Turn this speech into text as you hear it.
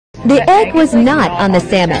The egg was not on the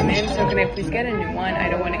salmon. So can I please get a new one? I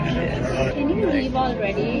don't want to eat this. Can you leave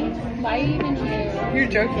already? Why are you even here? You're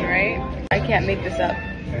joking, right? I can't make this up.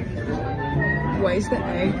 Why is the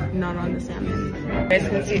egg not on the salmon? You guys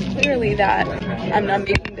can see clearly that I'm not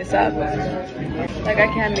making this up. Like, I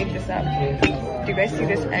can't make this up. Do you guys see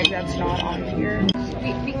this egg that's not on here?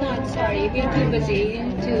 We can't, sorry. We're too busy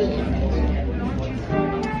to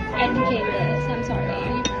entertain this. I'm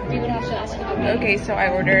sorry. We would have to ask you to wait. Okay, so I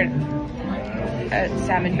ordered a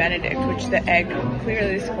salmon benedict, which the egg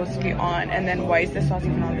clearly is supposed to be on, and then why is the sauce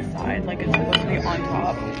even on the side? Like, it's supposed to be on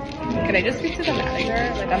top. Can I just speak to the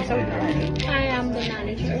manager? Like, I'm so done. I am the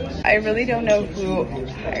manager. I really don't know who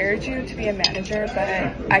hired you to be a manager, but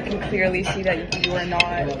I can clearly see that you are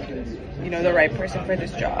not, you know, the right person for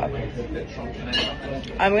this job.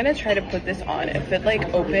 I'm gonna try to put this on. If it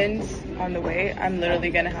like opens on the way, I'm literally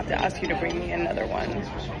gonna have to ask you to bring me another one.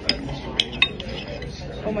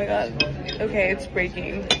 Oh my god. Okay, it's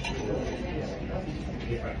breaking.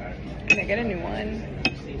 Can I get a new one?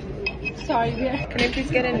 Sorry, Can I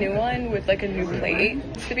please get a new one with like a new plate?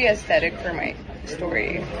 Just to be aesthetic for my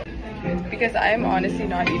story. Because I'm honestly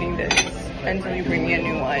not eating this until you bring me a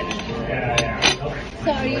new one.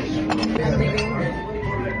 sorry. I'm leaving.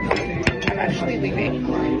 I'm actually leaving.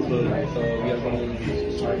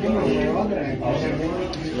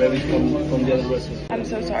 I'm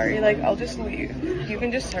so sorry. Like, I'll just leave. You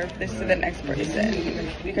can just serve this to the next person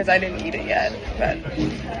because I didn't eat it yet. But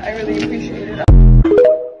I really appreciate it.